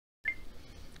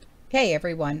Hey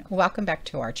everyone, welcome back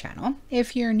to our channel.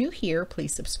 If you're new here,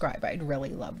 please subscribe. I'd really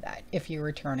love that. If you're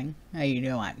returning, how you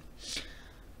doing?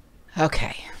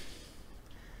 Okay.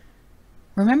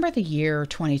 Remember the year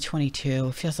 2022?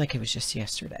 It feels like it was just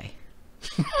yesterday.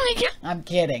 I'm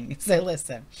kidding. So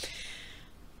listen,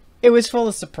 it was full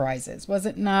of surprises, was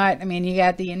it not? I mean, you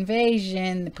got the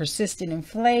invasion, the persistent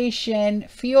inflation,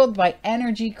 fueled by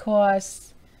energy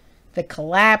costs, the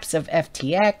collapse of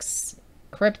FTX,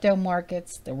 crypto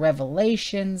markets, the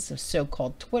revelations of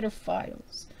so-called Twitter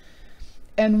files,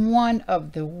 and one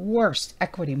of the worst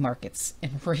equity markets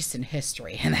in recent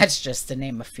history. And that's just to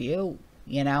name a few,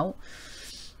 you know.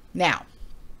 Now,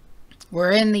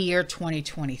 we're in the year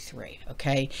 2023,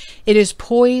 okay? It is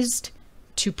poised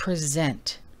to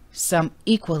present some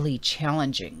equally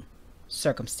challenging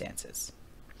circumstances.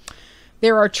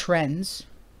 There are trends,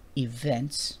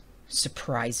 events,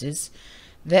 surprises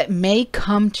that may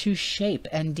come to shape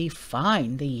and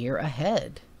define the year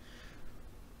ahead.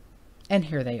 And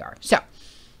here they are. So,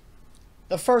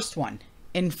 the first one,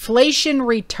 inflation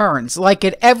returns like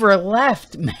it ever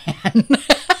left, man.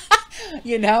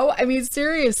 You know, I mean,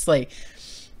 seriously,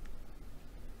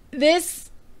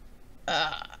 this,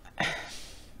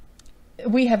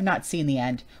 we have not seen the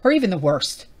end or even the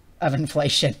worst of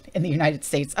inflation in the United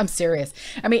States. I'm serious.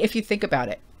 I mean, if you think about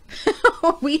it,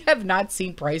 we have not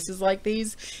seen prices like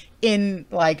these in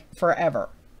like forever.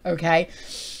 Okay.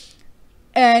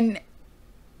 And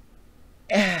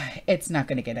it's not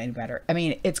going to get any better. I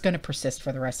mean, it's going to persist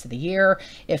for the rest of the year,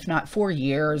 if not 4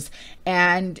 years.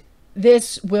 And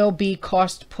this will be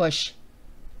cost push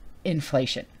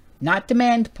inflation, not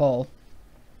demand pull.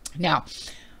 Now,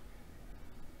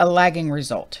 a lagging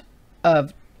result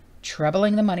of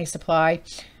trebling the money supply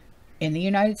in the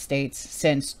United States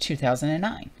since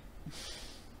 2009.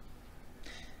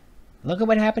 Look at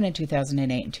what happened in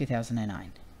 2008 and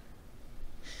 2009.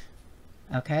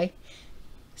 Okay?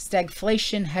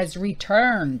 Stagflation has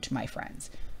returned, my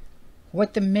friends,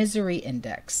 with the misery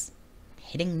index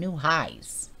hitting new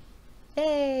highs.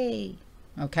 Hey!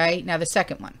 Okay, now the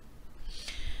second one.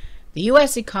 The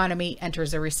U.S. economy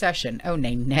enters a recession. Oh,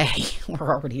 nay, nay.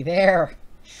 We're already there.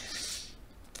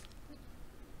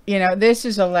 You know, this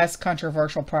is a less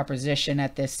controversial proposition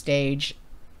at this stage,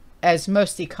 as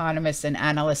most economists and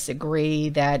analysts agree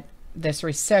that this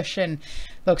recession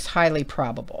looks highly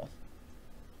probable.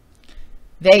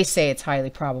 They say it's highly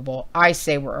probable. I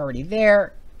say we're already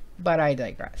there, but I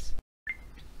digress.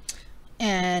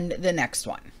 And the next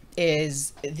one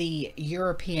is the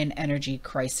European energy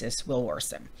crisis will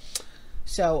worsen.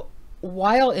 So,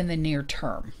 while in the near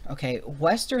term, okay,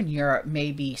 Western Europe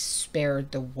may be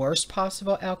spared the worst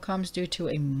possible outcomes due to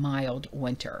a mild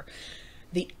winter,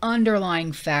 the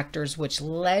underlying factors which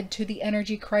led to the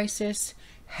energy crisis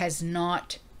has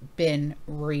not been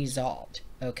resolved,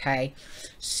 okay?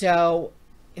 So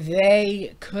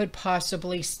they could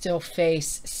possibly still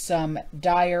face some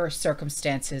dire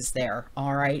circumstances there,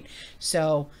 all right?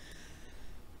 So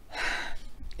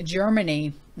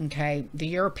Germany, okay, the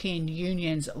European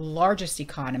Union's largest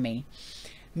economy,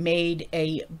 made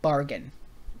a bargain,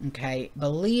 okay,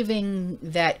 believing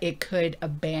that it could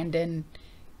abandon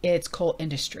its coal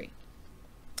industry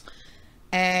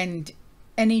and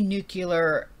any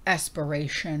nuclear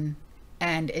aspiration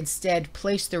and instead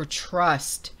place their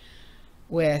trust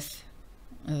with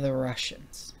the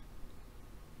Russians.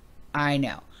 I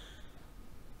know.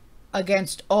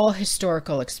 Against all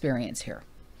historical experience here.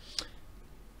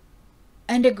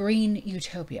 And a green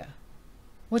utopia.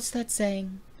 What's that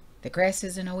saying? The grass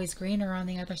isn't always greener on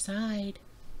the other side.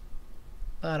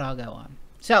 But I'll go on.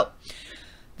 So,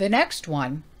 the next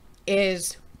one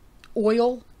is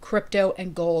oil, crypto,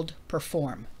 and gold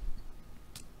perform.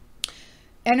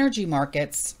 Energy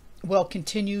markets will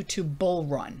continue to bull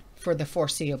run for the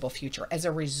foreseeable future as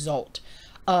a result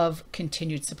of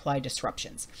continued supply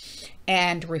disruptions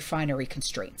and refinery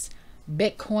constraints.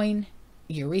 Bitcoin,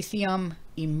 Ethereum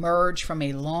emerge from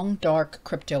a long, dark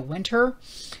crypto winter,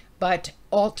 but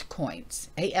altcoins,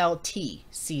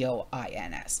 ALTCOINS,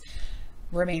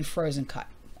 remain frozen cut.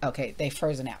 Okay, they've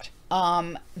frozen out.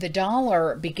 The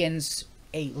dollar begins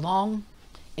a long,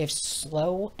 if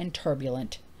slow and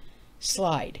turbulent,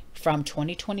 slide from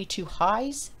 2022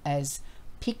 highs as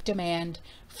peak demand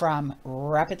from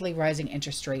rapidly rising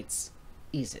interest rates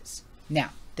eases. Now,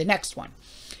 the next one.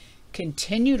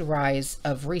 Continued rise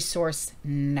of resource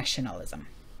nationalism.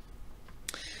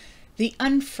 The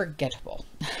unforgettable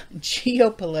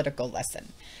geopolitical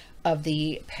lesson of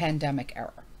the pandemic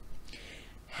era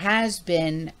has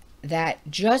been that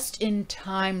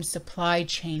just-in-time supply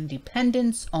chain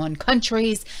dependence on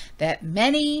countries that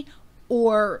many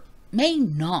or may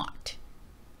not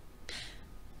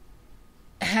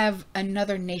have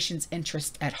another nation's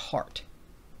interest at heart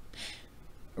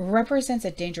represents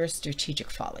a dangerous strategic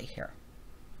folly here.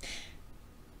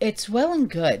 It's well and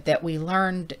good that we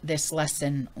learned this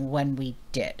lesson when we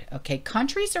did. Okay,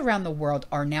 countries around the world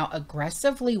are now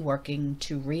aggressively working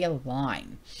to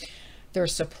realign their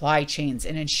supply chains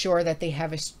and ensure that they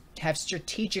have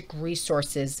strategic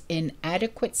resources in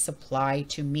adequate supply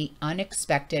to meet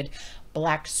unexpected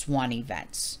black swan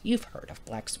events. You've heard of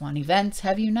black swan events,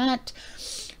 have you not?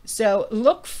 So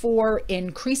look for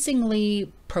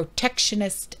increasingly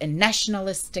protectionist and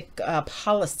nationalistic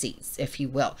policies, if you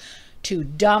will, to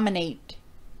dominate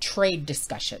trade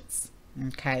discussions.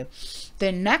 Okay.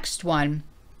 The next one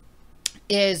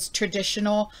is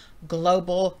traditional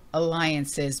global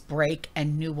alliances break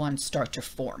and new ones start to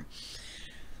form.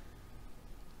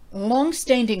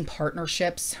 Long-standing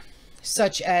partnerships,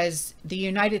 such as the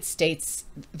United States,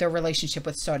 their relationship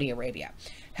with Saudi Arabia,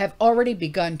 have already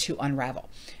begun to unravel.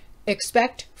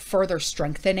 Expect further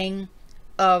strengthening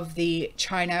of the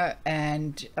China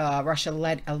and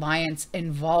Russia-led alliance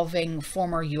involving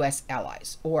former U.S.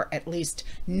 allies, or at least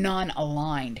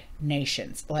non-aligned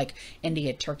nations like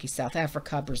India, Turkey, South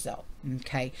Africa, Brazil.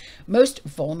 Okay, most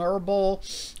vulnerable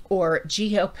or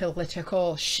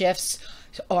geopolitical shifts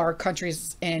are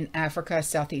countries in Africa,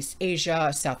 Southeast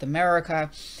Asia, South America,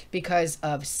 because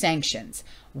of sanctions,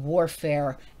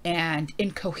 warfare, and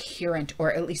incoherent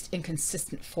or at least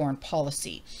inconsistent foreign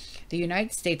policy. The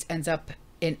United States ends up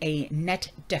in a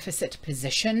net deficit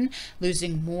position,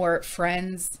 losing more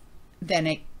friends than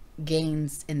it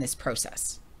gains in this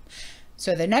process.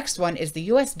 So the next one is the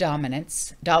U.S.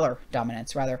 dominance, dollar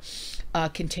dominance rather,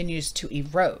 continues to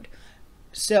erode.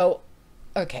 So,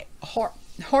 okay,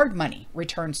 hard money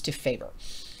returns to favor,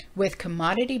 with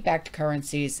commodity-backed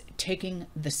currencies taking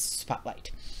the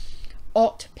spotlight.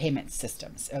 Alt payment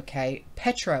systems, okay,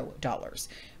 petrodollars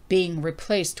being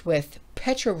replaced with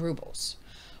petro-rubles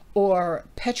or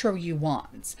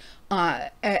petro-yuans,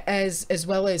 as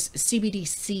well as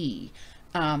CBDC,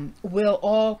 will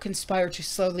all conspire to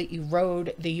slowly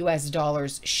erode the U.S.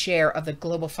 dollar's share of the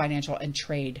global financial and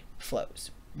trade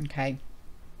flows. Okay.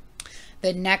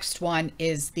 The next one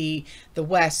is the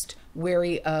West,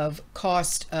 weary of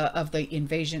cost of the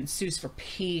invasion, sues for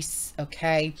peace.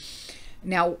 Okay.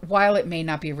 Now, while it may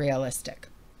not be realistic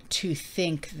to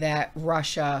think that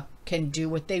Russia can do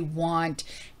what they want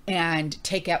and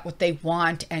take out what they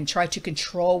want and try to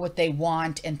control what they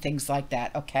want and things like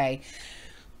that, okay?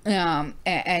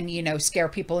 And you know, scare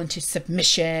people into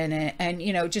submission and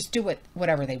you know, just do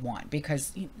whatever they want,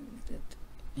 because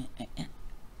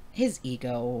his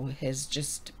ego has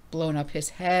just blown up his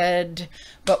head,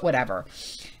 but whatever.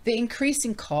 The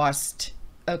increasing cost,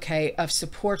 okay, of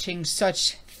supporting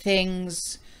such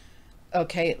things,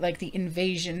 okay, like the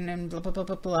invasion and blah, blah, blah,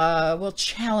 blah, blah, will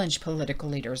challenge political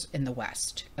leaders in the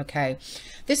West, okay?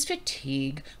 This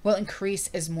fatigue will increase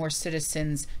as more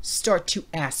citizens start to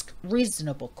ask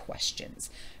reasonable questions,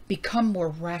 become more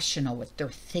rational with their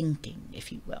thinking,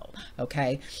 if you will,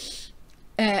 okay?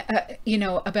 You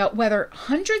know, about whether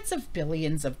hundreds of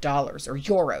billions of dollars or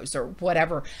euros or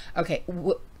whatever, okay,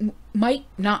 might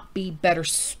not be better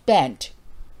spent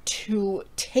to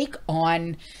take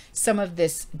on some of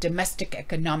this domestic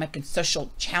economic and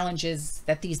social challenges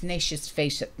that these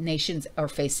nations are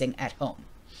facing at home.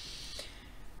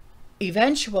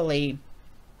 Eventually,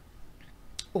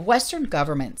 Western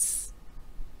governments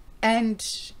and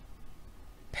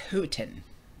Putin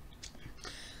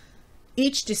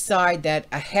each decide that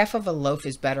a half of a loaf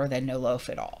is better than no loaf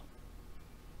at all.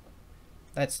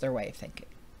 That's their way of thinking.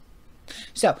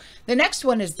 So the next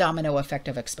one is domino effect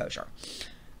of exposure.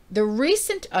 The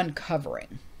recent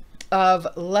uncovering of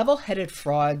level-headed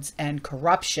frauds and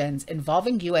corruptions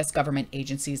involving U.S. government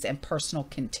agencies and personnel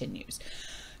continues.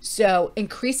 So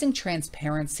increasing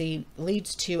transparency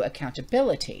leads to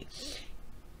accountability.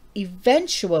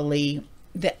 Eventually,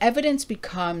 the evidence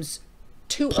becomes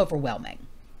too overwhelming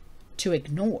to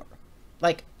ignore,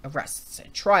 like arrests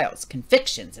and trials,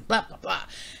 convictions, and blah, blah, blah.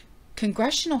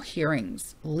 Congressional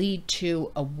hearings lead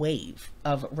to a wave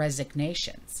of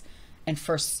resignations and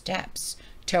first steps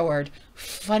toward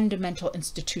fundamental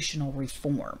institutional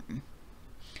reform.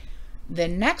 The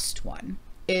next one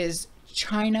is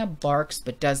China barks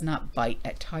but does not bite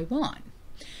at Taiwan.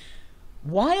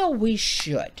 While we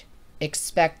should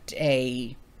expect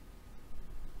a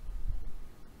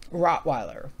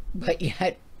Rottweiler, but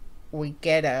yet we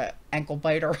get a ankle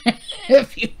biter,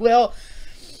 if you will.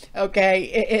 Okay,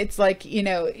 it's like, you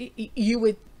know, you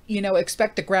would, you know,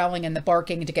 expect the growling and the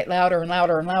barking to get louder and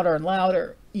louder and louder and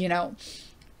louder, you know.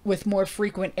 with more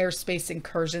frequent airspace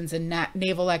incursions and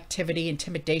naval activity,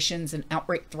 intimidations and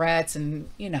outright threats, and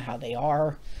you know how they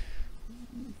are.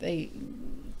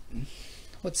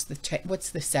 What's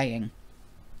the saying?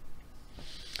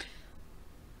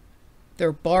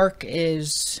 Their bark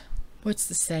is, what's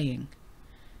the saying?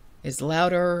 Is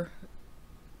louder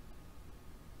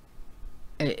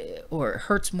or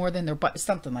hurts more than their butt,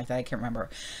 something like that. I can't remember.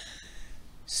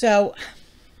 So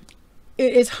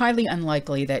it is highly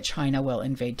unlikely that China will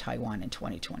invade Taiwan in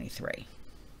 2023.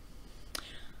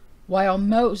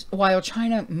 While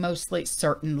China mostly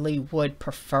certainly would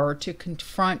prefer to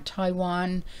confront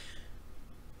Taiwan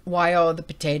while the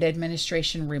potato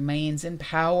administration remains in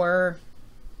power,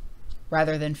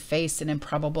 rather than face an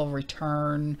improbable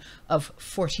return of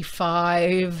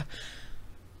 45,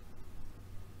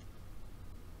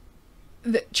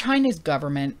 China's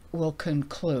government will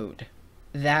conclude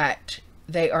that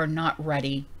they are not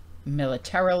ready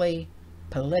militarily,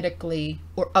 politically,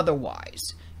 or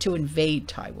otherwise to invade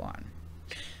Taiwan.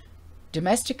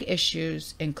 Domestic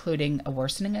issues, including a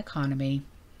worsening economy,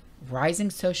 rising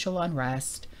social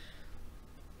unrest,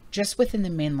 just within the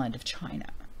mainland of China,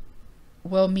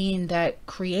 will mean that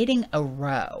creating a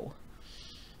row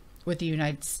with the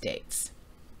United States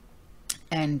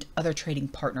and other trading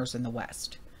partners in the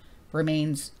West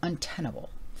remains untenable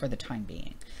for the time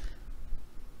being.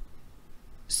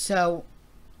 So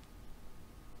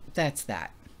that's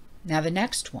that. Now the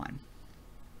next one,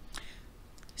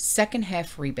 second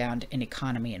half rebound in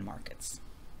economy and markets.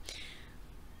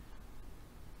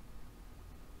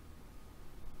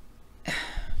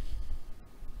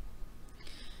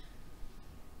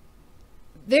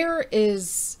 There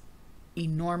is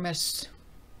enormous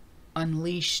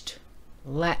unleashed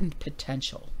latent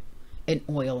potential in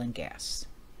oil and gas,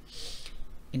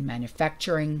 in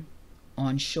manufacturing,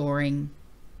 onshoring,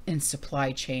 in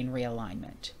supply chain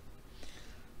realignment,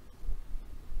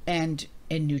 and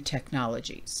in new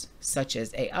technologies such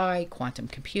as AI, quantum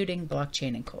computing,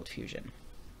 blockchain, and cold fusion.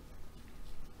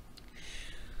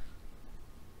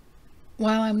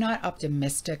 While I'm not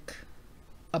optimistic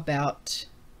about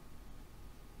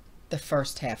the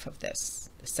first half of this,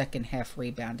 the second half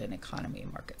rebound in economy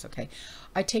and markets, okay,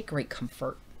 I take great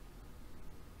comfort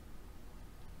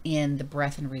in the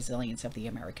breadth and resilience of the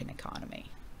American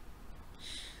economy.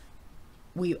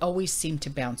 We always seem to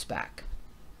bounce back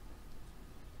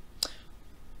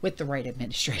with the right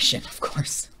administration, of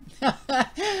course.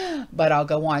 But I'll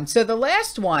go on. So the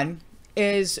last one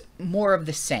is more of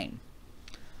the same.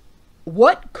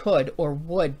 What could or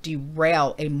would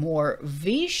derail a more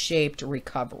V-shaped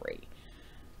recovery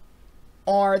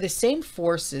are the same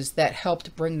forces that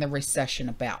helped bring the recession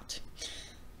about.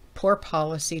 Poor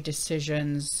policy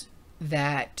decisions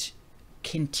that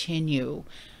continue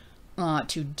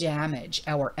to damage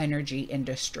our energy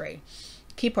industry,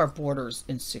 keep our borders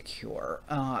insecure,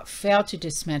 fail to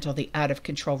dismantle the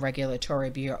out-of-control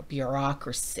regulatory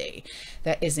bureaucracy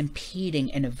that is impeding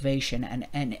innovation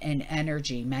and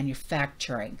energy,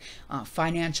 manufacturing,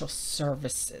 financial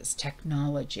services,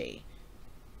 technology.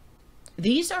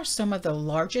 These are some of the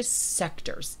largest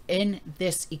sectors in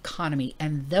this economy,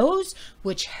 and those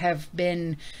which have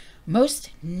been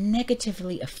most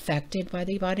negatively affected by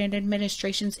the Biden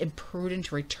administration's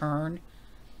imprudent return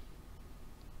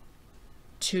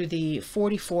to the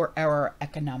 44-hour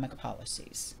economic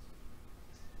policies.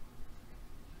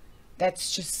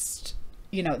 That's just,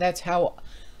 you know, that's how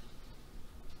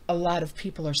a lot of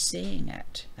people are seeing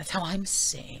it. That's how I'm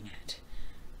seeing it.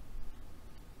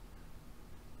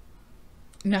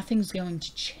 Nothing's going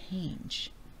to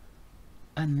change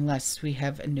unless we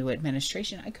have a new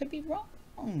administration. I could be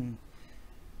wrong.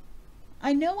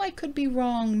 I know I could be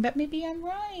wrong, but maybe I'm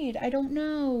right. I don't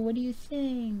know. What do you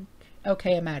think?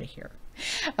 Okay, I'm out of here.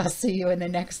 I'll see you in the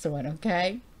next one,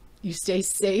 okay? You stay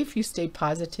safe, you stay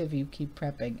positive, you keep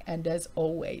prepping, and as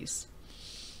always,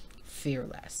 fear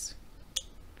less.